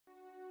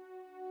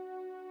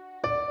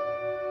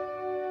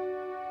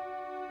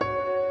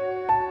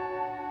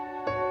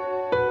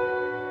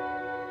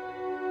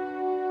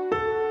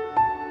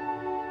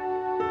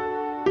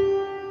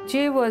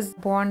Jay was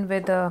born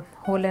with a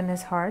hole in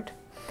his heart,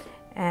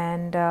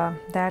 and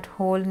that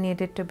hole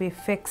needed to be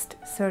fixed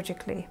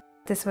surgically.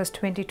 This was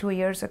 22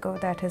 years ago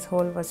that his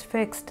hole was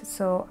fixed,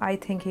 so I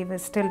think he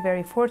was still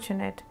very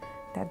fortunate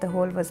that the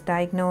hole was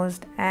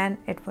diagnosed and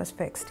it was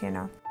fixed, you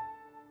know.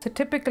 So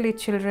typically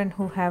children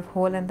who have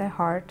hole in their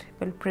heart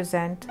will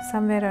present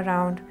somewhere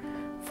around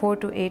 4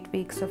 to 8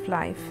 weeks of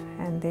life,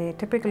 and they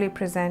typically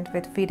present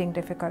with feeding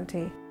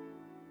difficulty.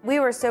 We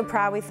were so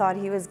proud. We thought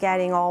he was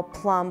getting all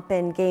plump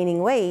and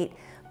gaining weight,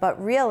 but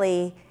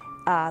really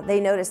they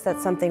noticed that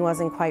something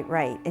wasn't quite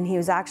right, and he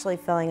was actually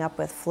filling up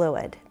with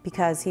fluid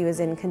because he was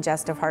in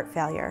congestive heart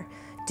failure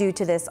due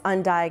to this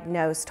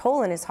undiagnosed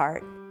hole in his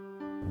heart.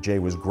 Jay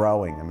was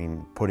growing. I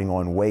mean, putting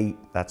on weight,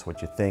 that's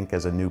what you think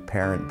as a new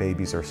parent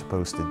babies are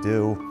supposed to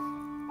do.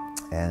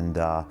 And,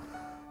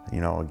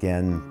 you know,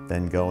 again,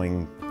 then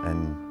going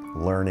and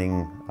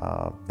learning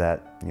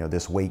that, you know,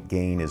 this weight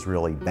gain is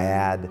really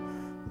bad,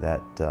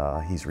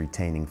 that he's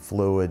retaining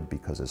fluid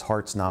because his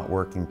heart's not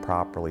working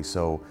properly.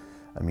 So,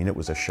 I mean, it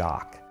was a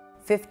shock.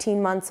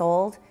 15 months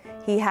old,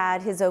 he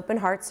had his open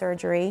heart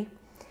surgery,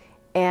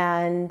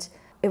 and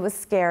it was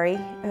scary,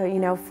 you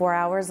know, 4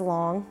 hours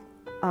long.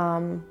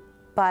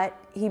 But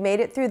he made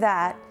it through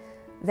that.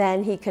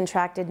 Then he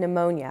contracted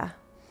pneumonia,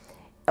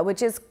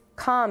 which is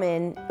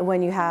common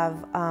when you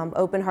have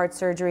open heart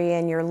surgery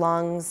and your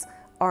lungs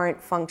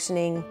aren't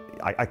functioning.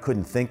 I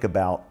couldn't think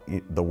about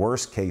the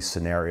worst case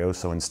scenario,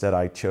 so instead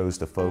I chose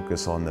to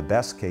focus on the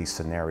best case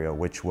scenario,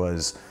 which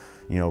was,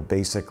 you know,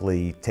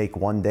 basically take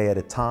one day at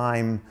a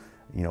time,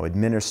 you know,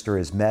 administer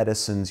his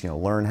medicines, you know,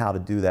 learn how to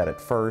do that at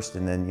first,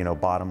 and then, you know,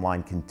 bottom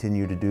line,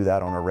 continue to do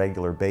that on a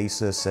regular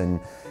basis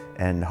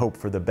and hope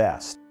for the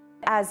best.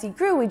 As he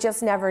grew, we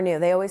just never knew.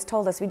 They always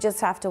told us we just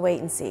have to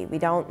wait and see. We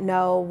don't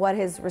know what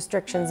his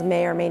restrictions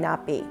may or may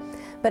not be.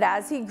 But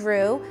as he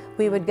grew,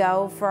 we would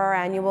go for our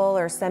annual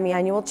or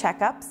semi-annual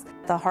checkups.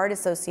 The Heart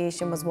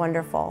Association was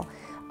wonderful.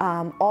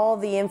 All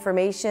the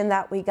information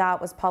that we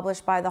got was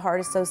published by the Heart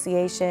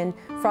Association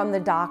from the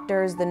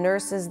doctors, the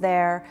nurses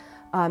there,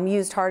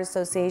 used Heart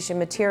Association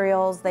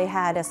materials. They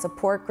had a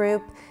support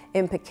group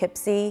in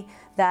Poughkeepsie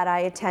that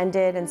I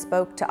attended and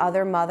spoke to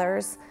other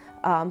mothers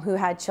who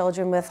had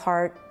children with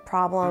heart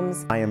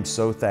problems. I am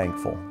so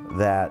thankful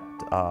that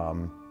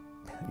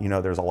you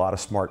know, there's a lot of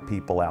smart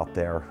people out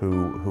there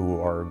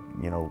who are,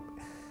 you know,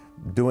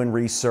 doing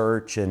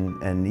research,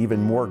 and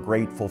even more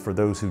grateful for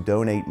those who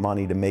donate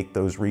money to make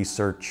those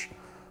research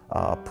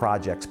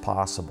projects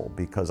possible,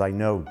 because I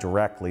know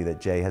directly that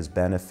Jay has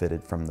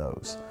benefited from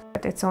those.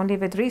 It's only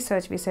with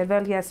research we said,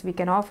 well, yes, we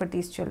can offer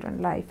these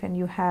children life, and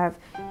you have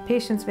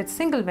patients with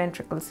single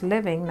ventricles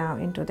living now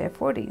into their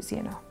 40s,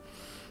 you know.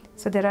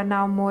 So there are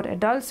now more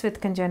adults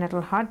with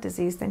congenital heart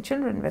disease than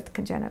children with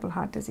congenital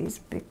heart disease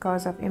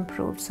because of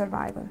improved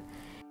survival.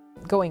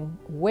 Going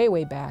way,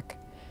 way back,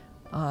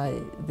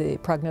 the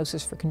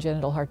prognosis for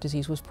congenital heart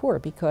disease was poor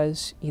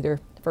because either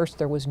first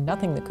there was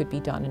nothing that could be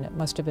done, and it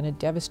must have been a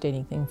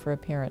devastating thing for a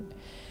parent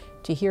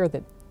to hear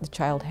that the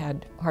child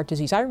had heart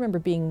disease. I remember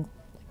being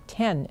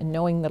 10 and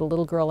knowing that a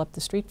little girl up the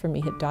street from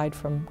me had died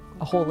from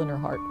a hole in her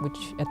heart, which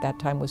at that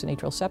time was an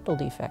atrial septal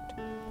defect.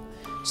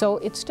 So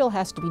it still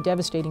has to be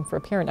devastating for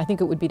a parent. I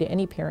think it would be to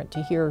any parent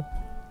to hear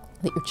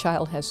that your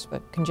child has a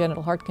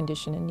congenital heart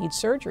condition and needs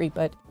surgery,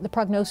 but the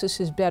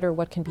prognosis is better.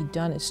 What can be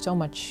done is so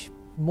much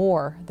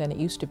more than it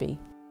used to be.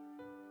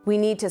 We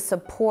need to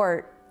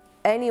support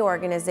any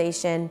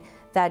organization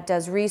that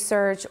does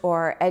research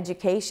or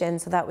education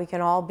so that we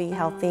can all be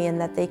healthy and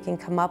that they can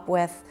come up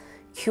with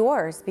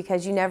cures,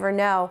 because you never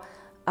know.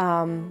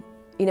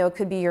 You know, it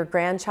could be your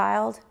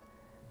grandchild,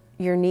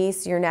 your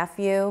niece, your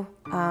nephew,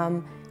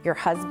 your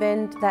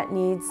husband that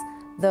needs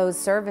those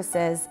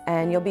services,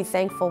 and you'll be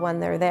thankful when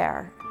they're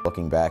there.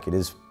 Looking back, it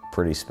is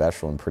pretty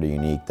special and pretty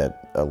unique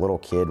that a little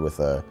kid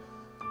with a,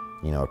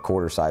 you know, a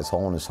quarter-size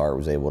hole in his heart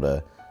was able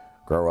to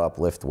grow up,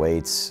 lift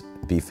weights,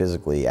 be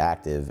physically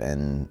active,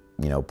 and,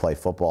 you know, play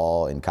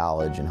football in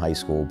college and high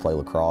school, play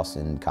lacrosse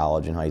in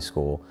college and high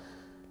school.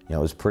 You know,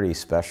 it was pretty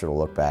special to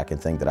look back and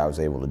think that I was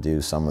able to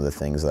do some of the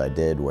things that I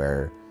did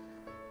where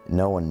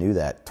no one knew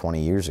that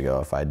 20 years ago,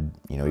 if I'd,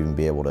 you know, even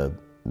be able to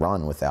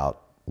run without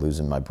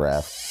losing my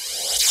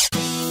breath.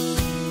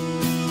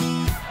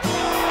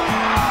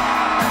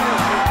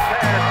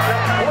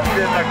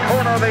 In the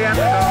corner of the end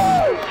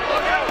zone,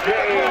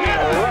 Jay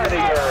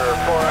Rediger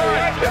for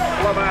a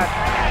Diplomat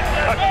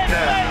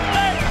touchdown.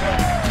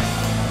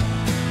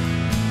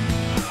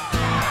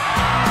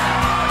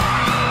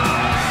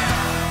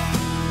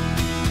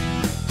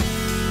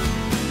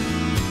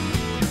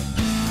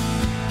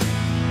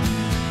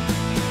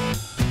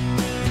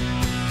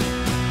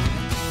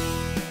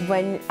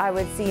 When I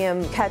would see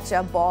him catch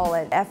a ball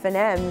at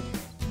F&M,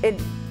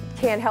 it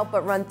can't help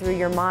but run through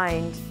your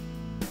mind.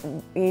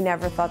 You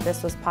never thought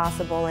this was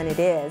possible, and it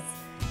is.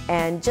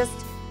 And just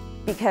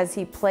because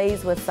he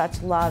plays with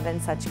such love and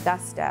such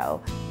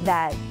gusto,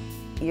 that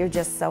you're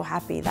just so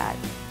happy that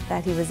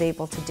he was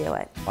able to do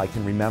it. I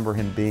can remember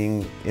him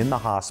being in the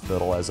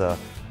hospital as a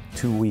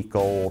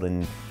 2-week-old,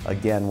 and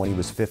again when he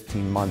was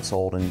 15 months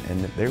old, and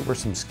there were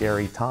some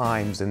scary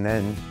times, and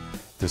then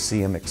to see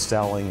him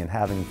excelling and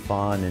having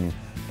fun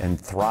and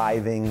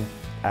thriving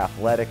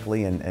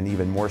athletically and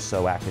even more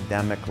so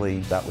academically,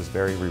 that was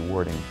very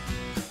rewarding.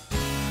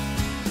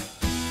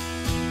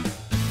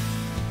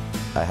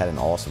 I had an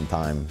awesome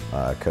time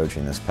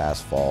coaching this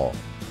past fall.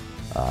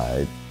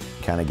 It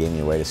kind of gave me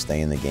a way to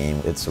stay in the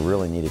game. It's a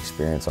really neat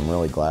experience. I'm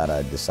really glad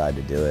I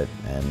decided to do it,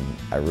 and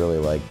I really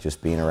like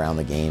just being around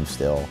the game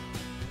still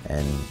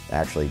and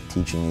actually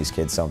teaching these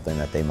kids something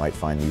that they might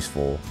find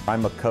useful.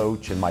 I'm a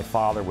coach, and my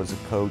father was a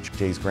coach.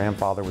 Jay's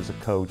grandfather was a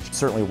coach. It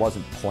certainly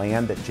wasn't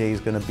planned that Jay's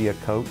going to be a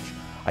coach.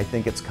 I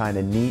think it's kind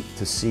of neat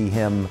to see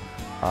him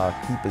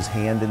keep his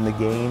hand in the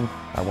game.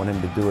 I want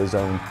him to do his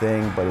own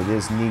thing, but it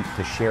is neat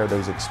to share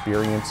those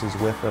experiences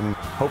with him.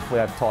 Hopefully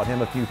I've taught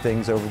him a few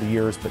things over the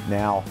years, but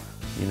now,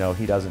 you know,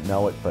 he doesn't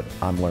know it, but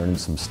I'm learning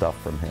some stuff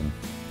from him.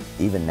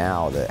 Even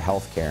now, the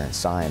healthcare and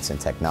science and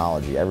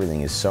technology,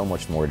 everything is so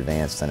much more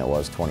advanced than it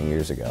was 20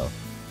 years ago,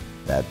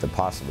 that the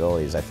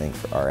possibilities, I think,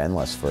 are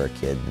endless for a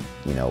kid,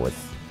 you know, with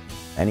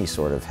any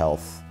sort of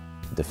health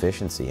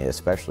deficiency,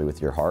 especially with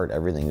your heart.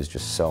 Everything is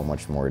just so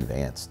much more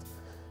advanced.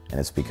 And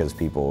it's because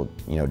people,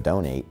 you know,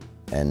 donate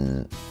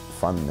and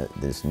fund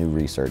this new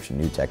research and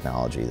new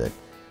technology that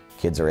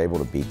kids are able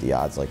to beat the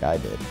odds like I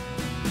did.